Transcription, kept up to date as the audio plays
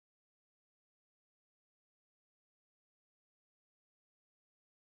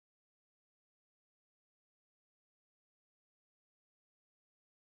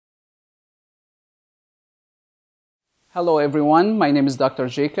Hello everyone, my name is Dr.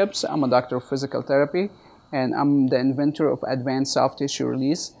 Jacobs. I'm a doctor of physical therapy and I'm the inventor of advanced soft tissue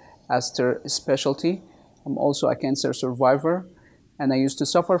release ASTR specialty. I'm also a cancer survivor and I used to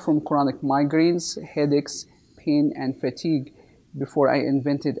suffer from chronic migraines, headaches, pain and fatigue before I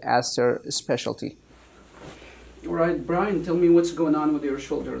invented ASTR specialty. All right, Brian, tell me what's going on with your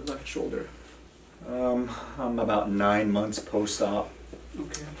shoulder, left shoulder. I'm about 9 months post-op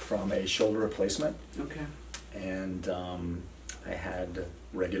from a shoulder replacement. Okay. And I had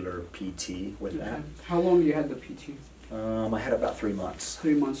regular PT with that. How long you had the PT? I had about 3 months.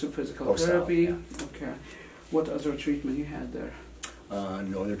 3 months of physical therapy. Yeah. Okay. What other treatment you had there?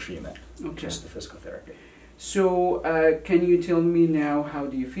 No other treatment. Okay. Just the physical therapy. So, can you tell me now how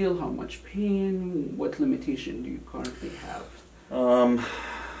do you feel? How much pain? What limitation do you currently have?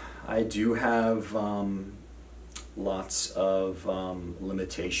 I do have lots of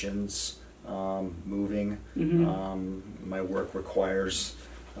limitations. Moving. My work requires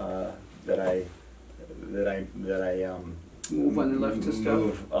that I move on the left to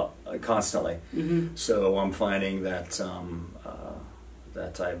move constantly. So I'm finding that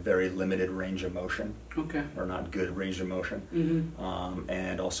that I have very limited range of motion, or not good range of motion,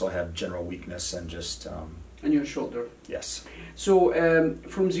 and also I have general weakness and just. On your shoulder. Yes. So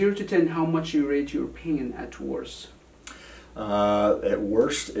from 0 to 10, how much you rate your pain at worst? At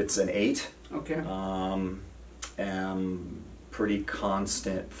worst, it's an 8. Okay. And pretty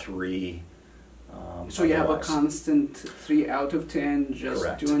constant 3. So you have a constant 3 out of 10, just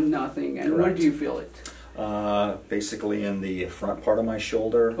Correct. doing nothing. And Correct. where do you feel it? Basically in the front part of my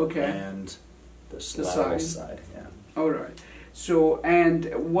shoulder. And the lateral side. Yeah. All right. So, and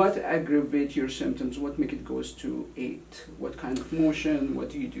what aggravates your symptoms? What make it goes to 8? What kind of motion? What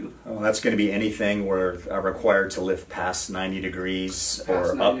do you do? Well, that's going to be anything where I'm required to lift past 90 degrees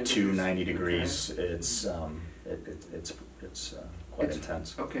or up to 90 degrees. It's quite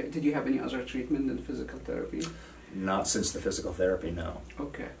intense. Okay. Did you have any other treatment than physical therapy? Not since the physical therapy, no.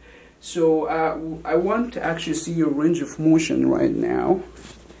 Okay. So I want to actually see your range of motion right now.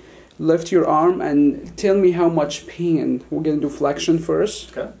 Lift your arm and tell me how much pain. We're going to do flexion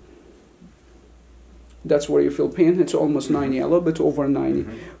first. Okay. That's where you feel pain. It's almost 90, a little bit over 90.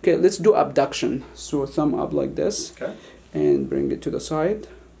 Okay, let's do abduction. So thumb up like this. Okay. And bring it to the side.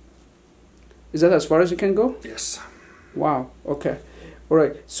 Is that as far as you can go? Yes. Wow, okay. All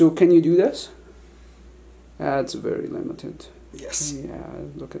right, so can you do this? That's very limited. Yes. Yeah,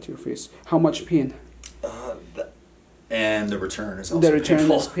 look at your face. How much pain? And the return is also the return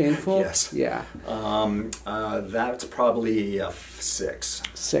painful. is painful? Yes. Yeah. That's probably a 6.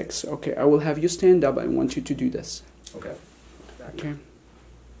 6. Okay. I will have you stand up. I want you to do this. Okay. Okay.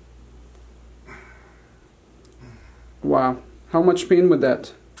 Wow. How much pain with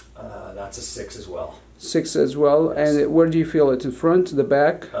that? That's a 6 as well. 6 as well. Yes. And where do you feel it? In front, the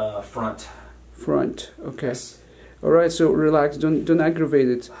back? Front. Front. Okay. Yes. All right. So relax. Don't aggravate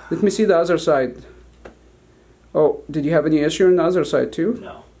it. Let me see the other side. Oh, did you have any issue on the other side too?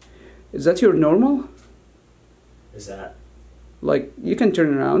 No. Is that your normal? Is that? Like, you can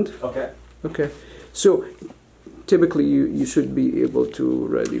turn around. Okay. Okay. So, typically you should be able to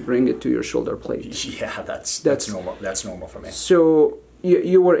really bring it to your shoulder plate. Yeah, that's normal. That's normal for me. So,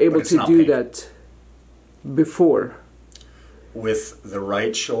 you were able to do that before? With the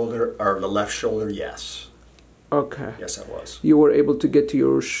right shoulder, or the left shoulder, yes. Okay. Yes, I was. You were able to get to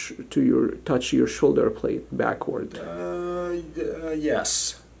your touch your shoulder plate backward.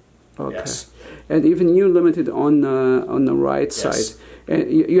 Yes. Okay. Yes. And even you limited on the right side. And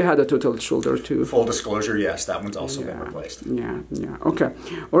you had a total shoulder too. Full disclosure, yes, that one's also been replaced. Yeah. Okay.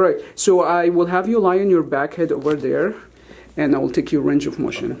 All right. So I will have you lie on your back head over there, and I will take your range of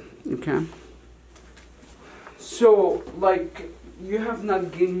motion. Okay. So, like, you have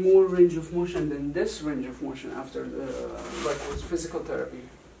not gained more range of motion than this range of motion after the with physical therapy,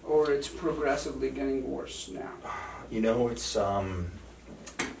 or it's progressively getting worse now? You know, it's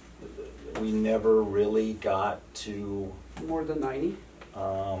we never really got to more than 90.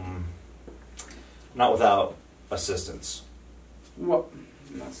 Not without assistance. Well,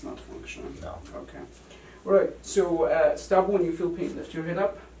 that's not functioning. No. Okay. All right. So stop when you feel pain. Lift your head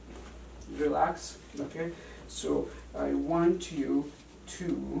up. Relax. Okay. So I want you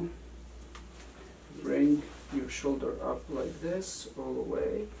to bring your shoulder up like this all the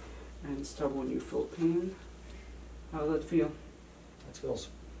way and stop when you feel pain. How does that feel? That feels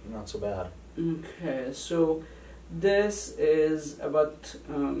not so bad. Okay, so this is about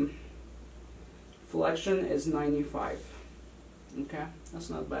flexion is 95. Okay, that's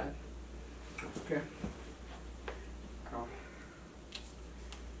not bad. Okay.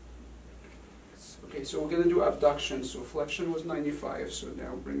 Okay, so we're going to do abduction. So flexion was 95, so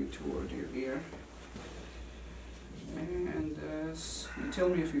now bring it toward your ear. And you tell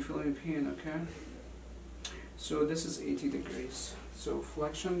me if you feel any pain, okay? So this is 80 degrees. So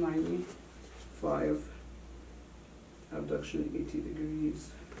flexion 95, abduction 80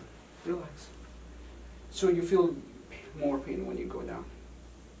 degrees. Relax. So you feel more pain when you go down.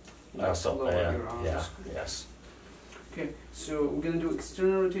 Yes. Okay, so we're going to do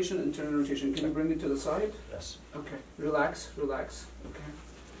external rotation, internal rotation. Can you bring it to the side? Yes. Okay, relax. Okay.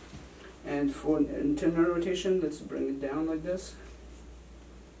 And for internal rotation, let's bring it down like this.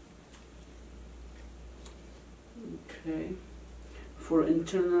 Okay. For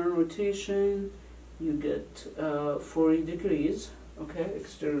internal rotation, you get 40 degrees. Okay,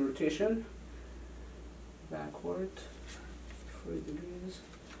 external rotation. Backward, 40 degrees.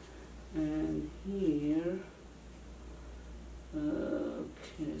 And here,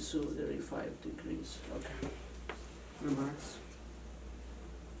 okay, so 35 degrees. Okay. Relax.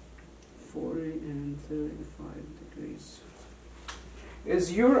 40 and 35 degrees.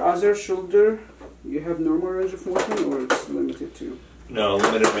 Is your other shoulder, you have normal range of motion or it's limited to? No,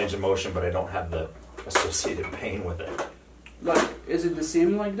 limited range of motion, but I don't have the associated pain with it. Like, is it the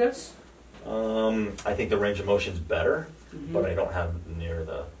same like this? I think the range of motion's better, but I don't have near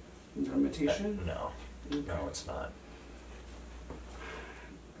the limitation? No. Okay. No, it's not.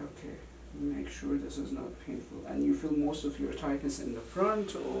 Okay. Make sure this is not painful. And you feel most of your tightness in the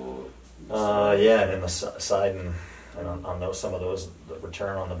front or? Yeah, and in the side and on those, some of those that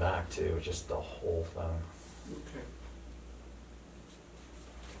return on the back too, just the whole thing. Okay.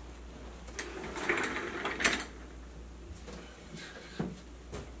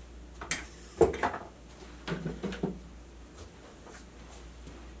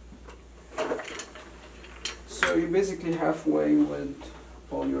 So you're basically halfway with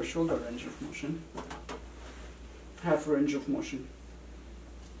all your shoulder range of motion. Half range of motion.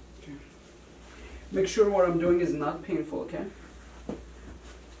 Okay. Make sure what I'm doing is not painful, okay?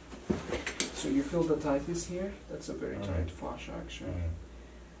 So you feel the tightness here? That's a very tight fascia actually.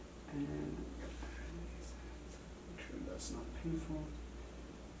 And make sure that's not painful.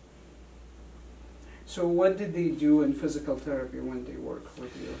 So what did they do in physical therapy when they work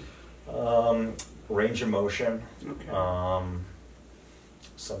with you? Range of motion. Okay.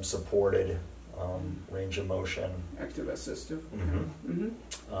 Some supported range of motion. Active assistive.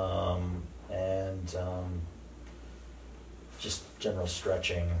 And just general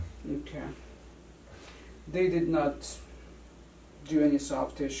stretching. Okay. They did not do any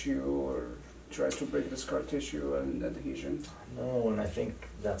soft tissue or try to break the scar tissue and adhesion? No, and I think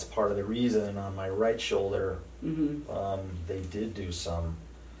that's part of the reason on my right shoulder, they did do some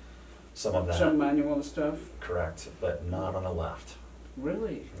of that. Some manual stuff? Correct, but not on the left.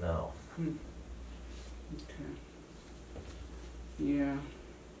 Really? No. Okay. Yeah.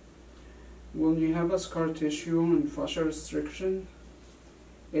 When you have a scar tissue and fascia restriction,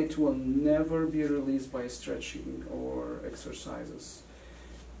 it will never be released by stretching or exercises.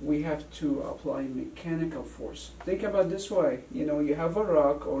 We have to apply mechanical force. Think about this way, you have a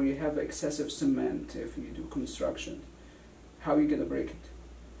rock or you have excessive cement if you do construction. How are you going to break it?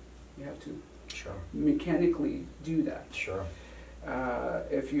 You have to mechanically do that. Sure.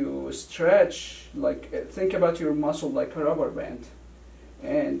 If you stretch, think about your muscle like a rubber band.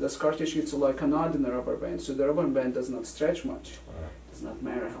 And the scar tissue is like a knot in the rubber band. So the rubber band does not stretch much. It does not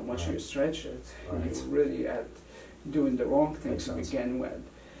matter how much you stretch it. You're really doing the wrong thing to begin with.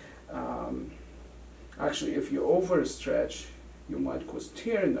 Actually, if you overstretch, you might cause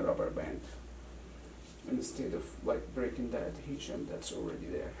tear in the rubber band instead of breaking the adhesion that's already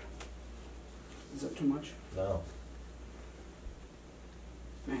there. Is that too much? No.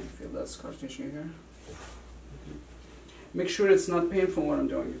 Man, feel that scar tissue here? Make sure it's not painful what I'm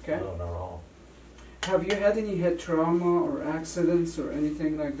doing, okay? No, not at all. Have you had any head trauma or accidents or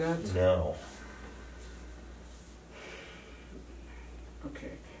anything like that? No.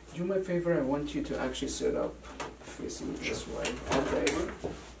 Okay. Do me a favor, I want you to actually sit up facing this way all day.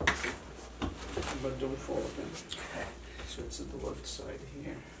 But don't fall again. So it's at the left side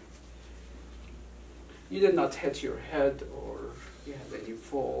here. You did not hit your head or you had any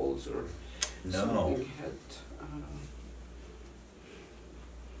falls or something hit.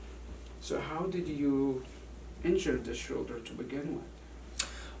 So how did you injure the shoulder to begin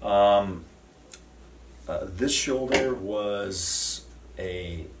with? This shoulder was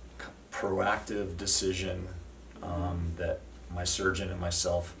a proactive decision that my surgeon and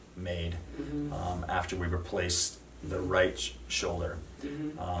myself made after we replaced the right shoulder.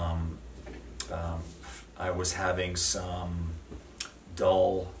 I was having some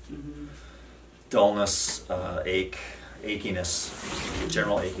dull dullness, achiness,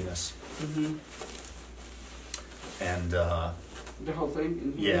 general achiness. Mm-hmm. And the whole thing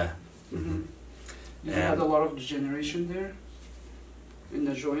in here? yeah. Mm-hmm. You had a lot of degeneration there in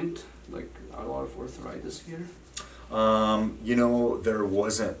the joint, like a lot of arthritis here? You know, there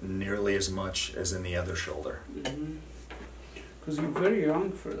wasn't nearly as much as in the other shoulder. Because you're very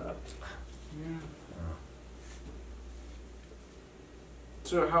young for that. Yeah.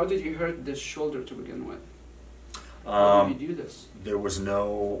 So how did you hurt this shoulder to begin with? How did you do this? There was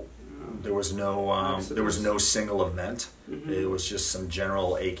no single event. It was just some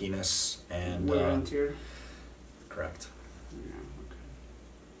general achiness and wear and tear. Correct. Yeah.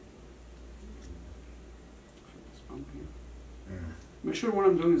 Okay. Make sure what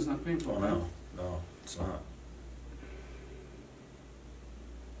I'm doing is not painful. Oh no, no, it's not.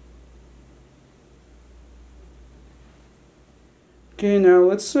 Okay, now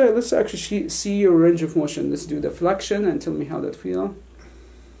let's actually see your range of motion. Let's do the flexion and tell me how that feels.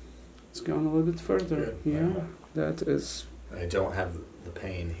 Let's go on a little bit further. Good. Yeah, that is. I don't have the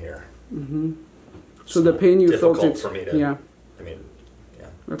pain here. So the pain you felt it. For me to, yeah. I mean,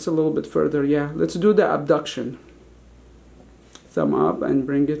 yeah. That's a little bit further. Yeah. Let's do the abduction. Thumb up and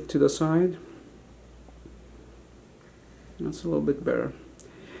bring it to the side. That's a little bit better.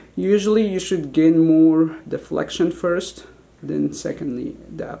 Usually you should gain more the flexion first, then secondly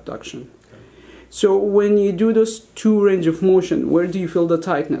the abduction. Okay. So when you do those two range of motion, where do you feel the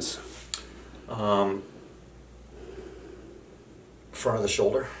tightness? Front of the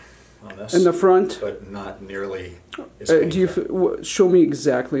shoulder on this. In the front? But not nearly as do you show me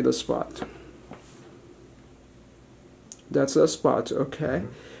exactly the spot. That's the spot, okay.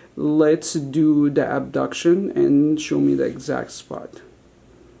 Let's do the abduction and show me the exact spot.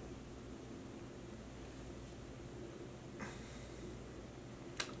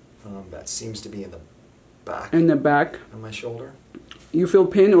 That seems to be in the back. In the back? Of my shoulder. You feel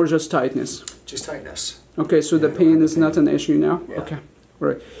pain or just tightness? Just tightness. Okay, so the pain is not an issue now? Yeah. Okay,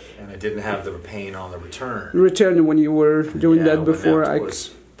 right. And I didn't have the pain on the return. Return when you were doing that before. That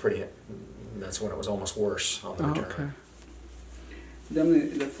was pretty. That's when it was almost worse on the return. Okay.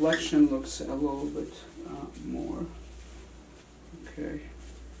 Then the flexion looks a little bit more. Okay.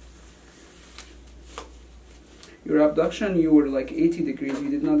 Your abduction, you were like 80 degrees. You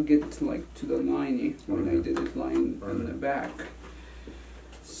did not get like to the 90 when I did it lying in the back.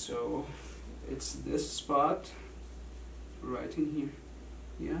 So it's this spot right in here.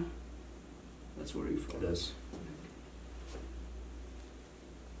 Yeah? That's where you feel it. Is.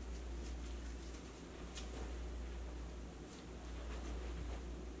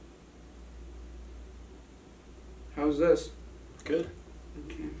 How's this? Good.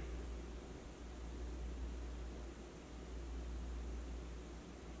 Okay.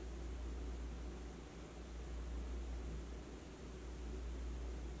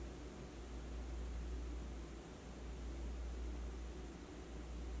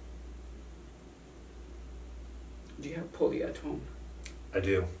 Do you have pulley at home? I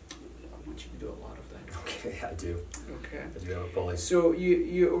do. I want you to do a lot of that. Okay, I do. Okay. I do have a pulley. So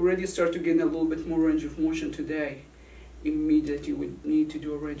you already start to gain a little bit more range of motion today. Immediately you would need to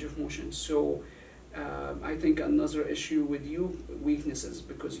do a range of motion. So I think another issue with you, weaknesses,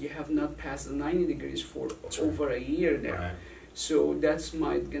 because you have not passed the 90 degrees for over a year now. Right. So that's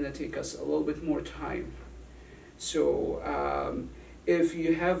gonna take us a little bit more time. So if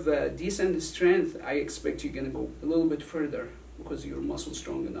you have decent strength, I expect you're gonna go a little bit further because your muscle's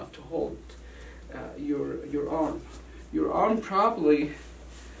strong enough to hold your arm. Your arm probably,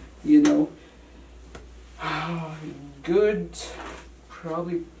 you know, good,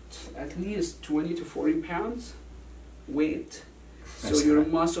 probably at least 20 to 40 pounds weight. So your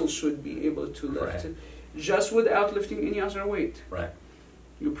muscle should be able to lift it just without lifting any other weight. Right.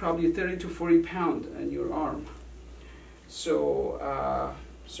 You're probably 30 to 40 pounds in your arm. So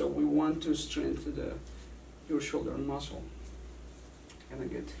so we want to strengthen your shoulder muscle. Gonna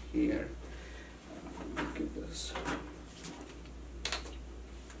get here. Look at this.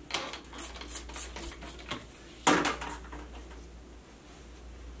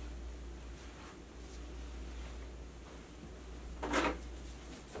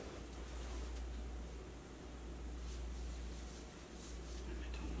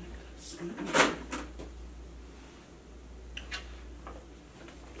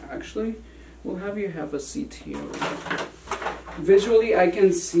 Actually, we'll have you have a seat here. Visually, I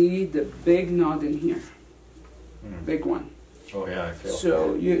can see the big knot in here. Big one. Oh yeah, I feel.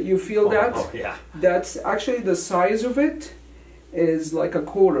 So you feel that? Oh yeah. That's actually the size of it is like a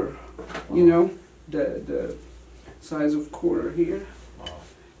quarter. You know, the size of quarter here.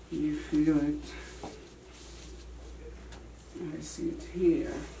 You feel it. I see it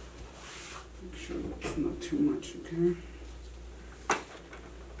here. Make sure it's not too much, okay?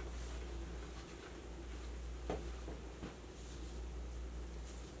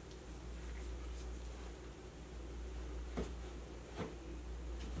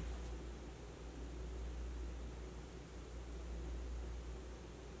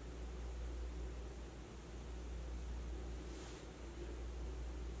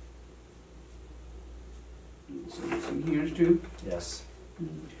 So it's in here too? Yes. Okay.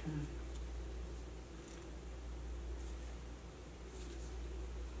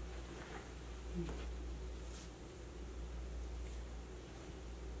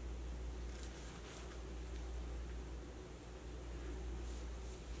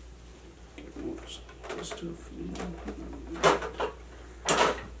 Oops. Just a few.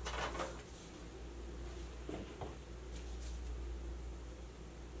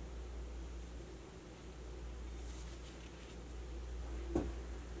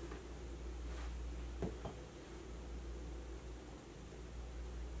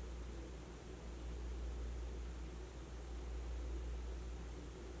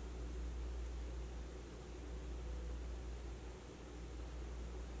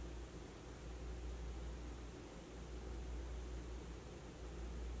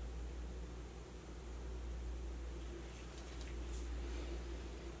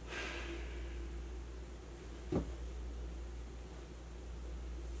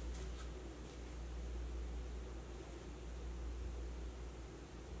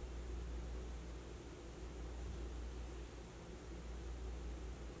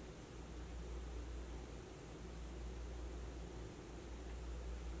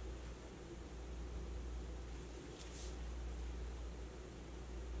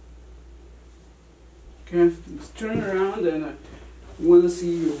 Okay, let's turn around and I want to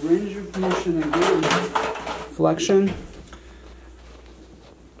see your range of motion again. Flexion.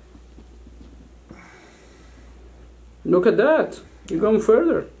 Look at that. You're going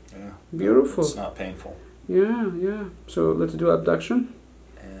further. Yeah. Beautiful. It's not painful. Yeah, yeah. So let's do abduction.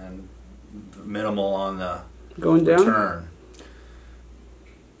 And minimal on the going down. Turn.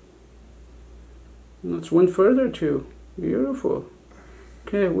 Let's one further too. Beautiful.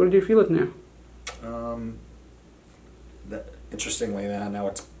 Okay, where do you feel it now? Interestingly, now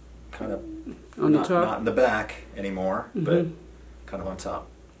it's kind of on the top, not in the back anymore, but kind of on top.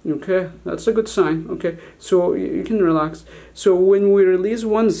 Okay, that's a good sign. Okay, so you can relax. So when we release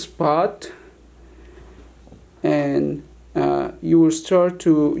one spot, and you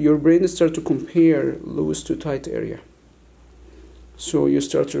will your brain start to compare loose to tight area. So you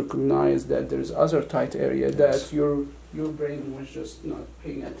start to recognize that there's other tight area that your brain was just not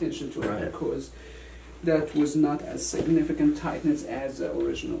paying attention to, right, because that was not as significant tightness as the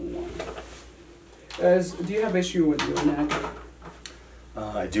original one. Do you have issue with your neck?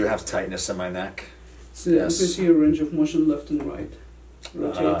 I do have tightness in my neck. So yes. you see a range of motion left and right.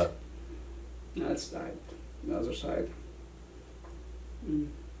 Rotate. That's tight. The other side.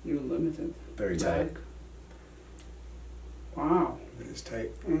 You're limited. Very Back. tight. Wow. It is tight.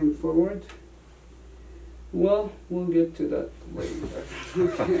 And forward. Well, we'll get to that later.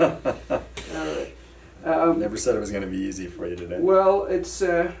 Okay. All right. Never said it was going to be easy for you today. Well, it's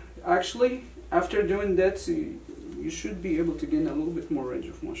actually, after doing that, you should be able to gain a little bit more range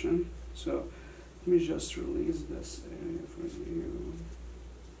of motion. So let me just release this area for you.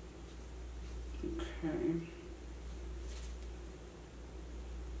 Okay.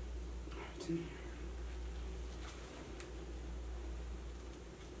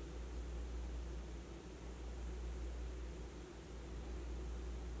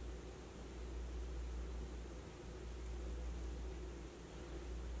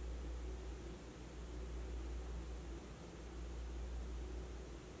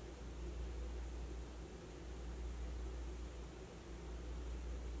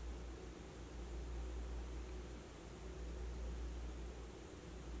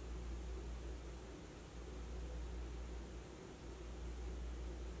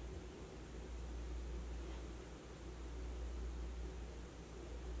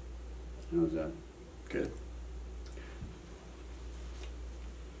 How's that? Good.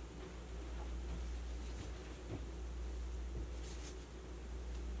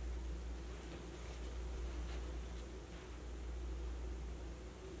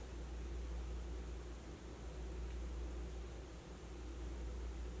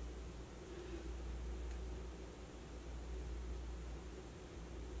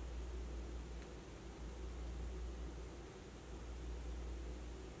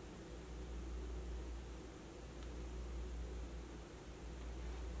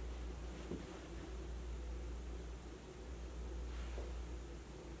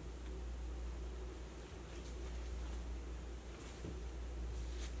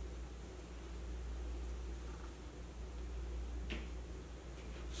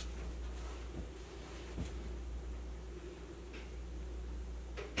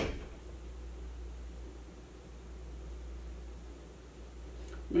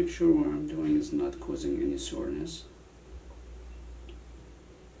 Make sure what I'm doing is not causing any soreness.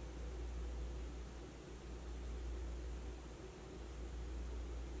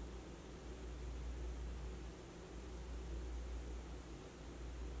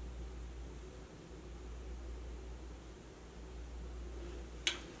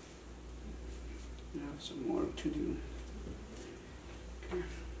 Some work to do. Okay.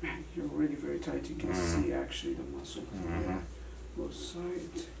 Man, you're already very tight. You can see actually the muscle. Both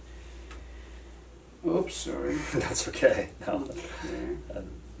sides. Oops, sorry. That's okay. No. Okay. I'm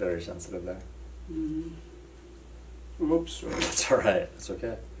very sensitive there. Oops, sorry. That's all right. It's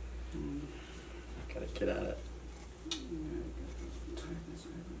okay. Gotta get at it.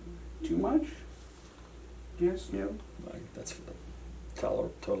 Too much? Yes. No. That's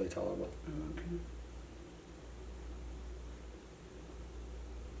totally tolerable. Okay.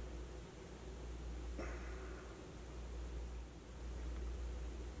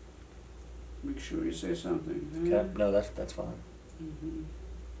 Make sure you say something. Okay. No, that's fine.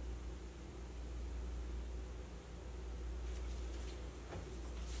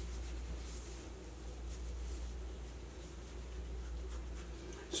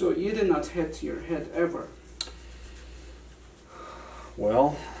 So you did not hit your head ever?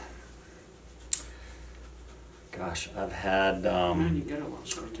 Well, gosh, I've had... Man, you get a lot of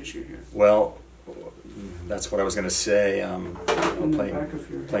scar tissue here. Well, that's what I was going to say.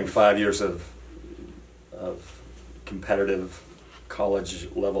 Playing 5 years of competitive college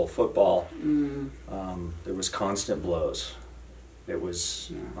level football, there was constant blows. It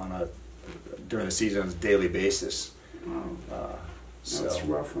was during the season on a daily basis. Wow. So, that's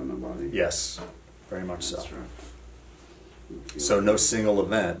rough on the body. Yes, very much that's so. Rough. So no single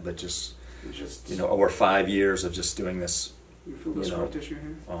event, but just over 5 years of just doing this. You feel the scar tissue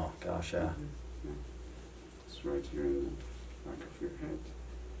here? Oh gosh, yeah. Yeah. It's right here in the back of your head.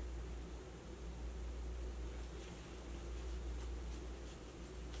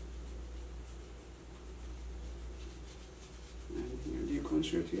 And here, do you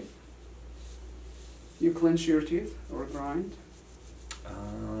clench your teeth? You clench your teeth or grind?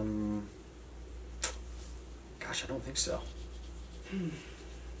 Gosh, I don't think so.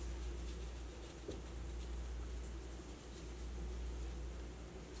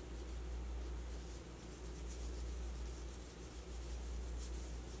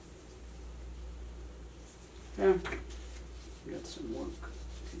 Yeah, got some work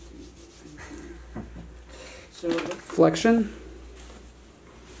to do. So, flexion.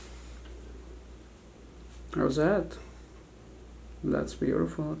 How's that? That's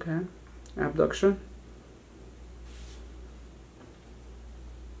beautiful, okay. Abduction.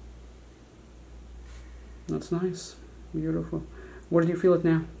 That's nice, beautiful. Where do you feel it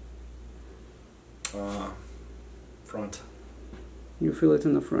now? Front. You feel it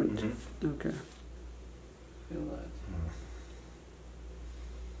in the front? Okay. Feel that.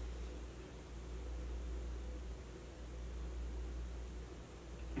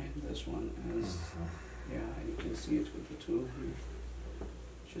 And this one is, yeah, you can see it with the tool here.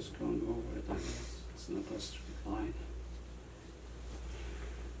 Just going over it, it's not a straight line.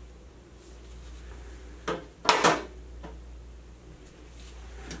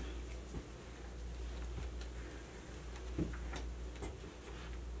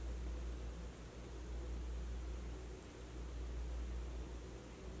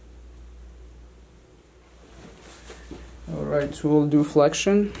 Alright, so we'll do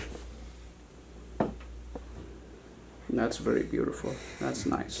flexion. That's very beautiful. That's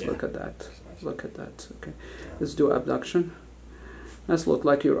nice. Yeah. Look at that. Nice. Look at that. Okay. Yeah. Let's do abduction. Let's look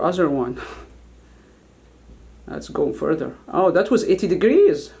like your other one. Let's go further. Oh, that was 80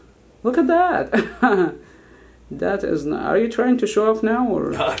 degrees. Look at that. That is not, are you trying to show off now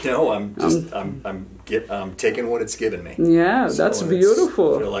or? No, I'm taking what it's given me. Yeah, so that's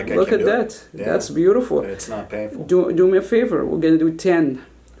beautiful. Feel like look at that. Yeah. That's beautiful. And it's not painful. Do me a favor. We're going to do 10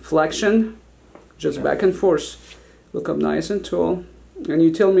 flexion, just back and forth. Look up nice and tall, and you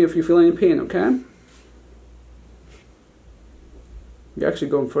tell me if you feel any pain, okay? You're actually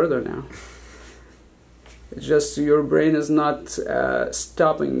going further now. It's just your brain is not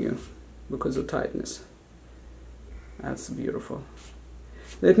stopping you because of tightness. That's beautiful.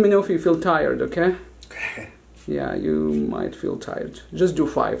 Let me know if you feel tired, okay? Okay. Yeah, you might feel tired. Just do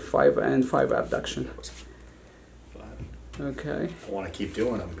 5 and 5 abduction. 5. Okay. I want to keep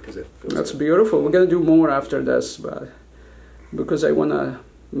doing them because it feels That's good. beautiful. We're going to do more after this, but because I want to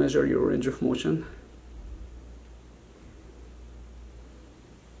measure your range of motion.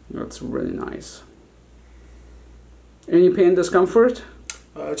 That's really nice. Any pain, discomfort?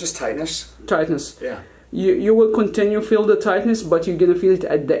 Just tightness. Tightness. Yeah. You will continue feel the tightness, but you're gonna feel it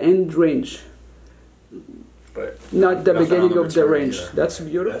at the end range, but not the beginning of the range. Either. That's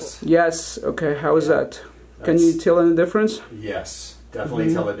beautiful. Yes. Okay. How is that? Can you tell any difference? Yes,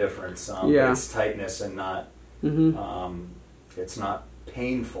 definitely tell the difference. It's tightness and not. It's not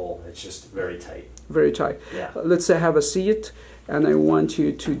painful. It's just very tight. Very tight. Yeah. Let's say have a seat, and I want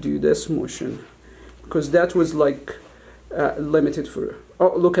you to do this motion, because that was like limited for.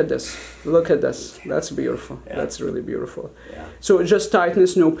 Oh, look at this. Look at this. That's beautiful. Yeah. That's really beautiful. Yeah. So just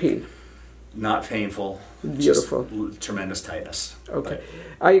tightness, no pain. Not painful. Beautiful. Just tremendous tightness. Okay.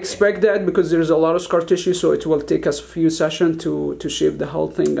 I expect that because there's a lot of scar tissue, so it will take us a few sessions to shape the whole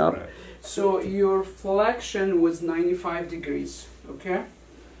thing up. Right. So your flexion was 95 degrees. Okay.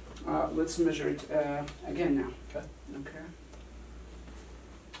 Let's measure it again now. Okay. Okay.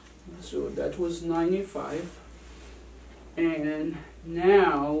 So that was 95. And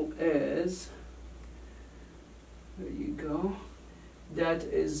now is, there you go, that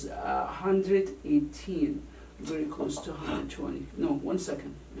is 118, very close to 120. No, 1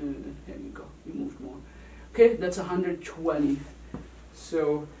 second. Here you go, you moved more. Okay, that's 120.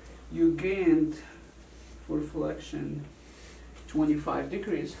 So you gained for flexion 25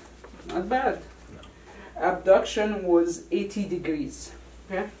 degrees. Not bad. No. Abduction was 80 degrees.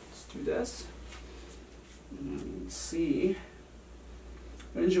 Okay, let's do this. Let's see.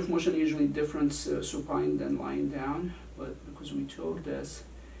 Range of motion usually different supine than lying down, but because we took this,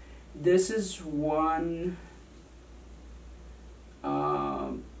 this is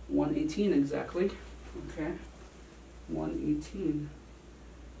 118 exactly. Okay, 118.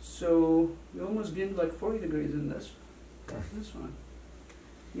 So we almost gained like 40 degrees in this. This one.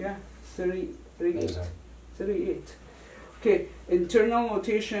 Yeah, 38. 38. Okay, internal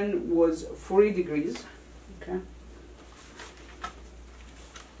rotation was 40 degrees. Okay.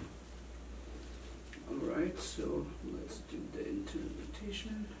 Alright, so let's do the internal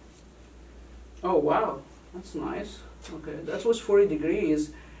rotation. Oh wow, that's nice. Okay, that was 40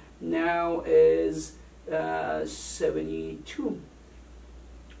 degrees. Now is 72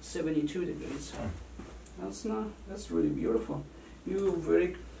 degrees. That's really beautiful. You're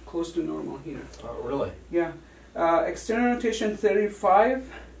very close to normal here. Oh, really? Yeah. External rotation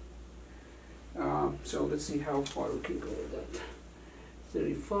 35. So let's see how far we can go with that.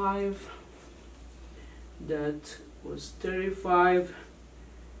 35. That was 35.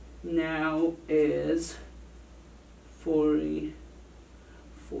 Now is 40.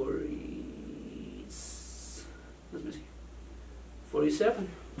 Let me see. 47.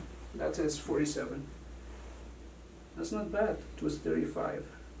 That is 47. That's not bad. It was 35.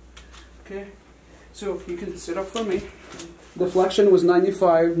 Okay. So if you can sit up for me. The flexion was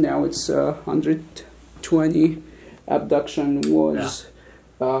 95. Now it's 120. Abduction was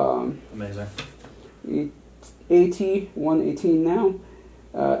amazing. 80. 118 now.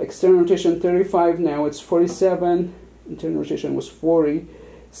 External rotation 35. Now it's 47. Internal rotation was 40.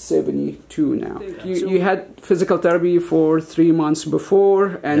 72 now. You had physical therapy for 3 months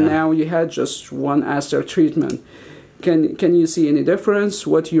before, and now you had just one ASTR treatment. Can you see any difference?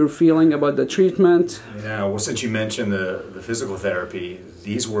 What you're feeling about the treatment? Yeah, well, since you mentioned the physical therapy,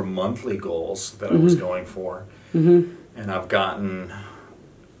 these were monthly goals that I was going for, and I've gotten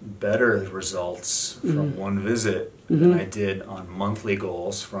better results from one visit than I did on monthly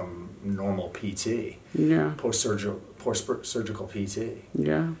goals from normal PT, post-surgical PT.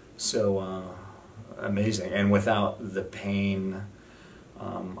 Yeah. So amazing, and without the pain,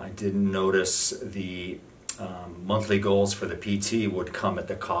 I didn't notice the monthly goals for the PT would come at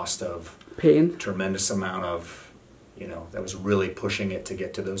the cost of pain. Tremendous amount of, that was really pushing it to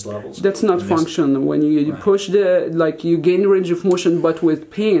get to those levels. That's not function. When you push you gain range of motion, but with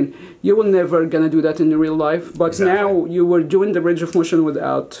pain, you will never gonna do that in real life. But now you were doing the range of motion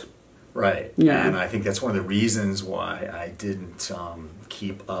without. Right. Yeah. And I think that's one of the reasons why I didn't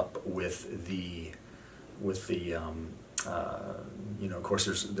keep up with the of course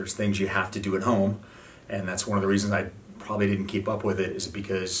there's things you have to do at home. And that's one of the reasons I probably didn't keep up with it, is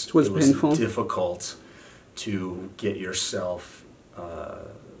because it was painful. Difficult to get yourself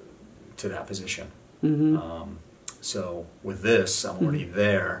to that position. So with this, I'm already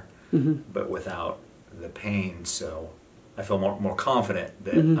there, but without the pain. So I feel more confident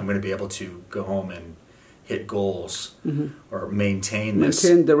that I'm going to be able to go home and hit goals or maintain this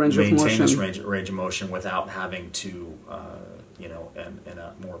range of motion without having to, in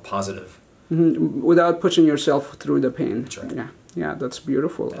a more positive. Without pushing yourself through the pain. That's right. Yeah, that's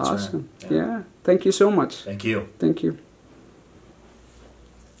beautiful. That's awesome. Right. Yeah, thank you so much. Thank you. Thank you.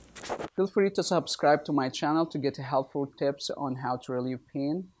 Feel free to subscribe to my channel to get helpful tips on how to relieve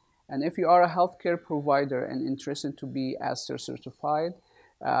pain. And if you are a healthcare provider and interested to be ASTR certified,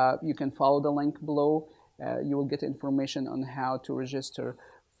 you can follow the link below. You will get information on how to register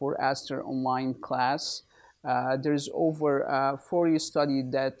for ASTR online class. There's over 40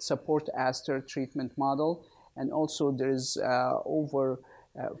 studies that support ASTR treatment model, and also there's over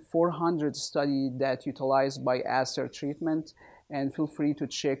 400 studies that utilize by ASTR treatment. And feel free to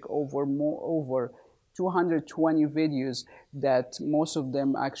check over 220 videos that most of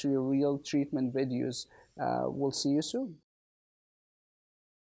them actually real treatment videos. We'll see you soon.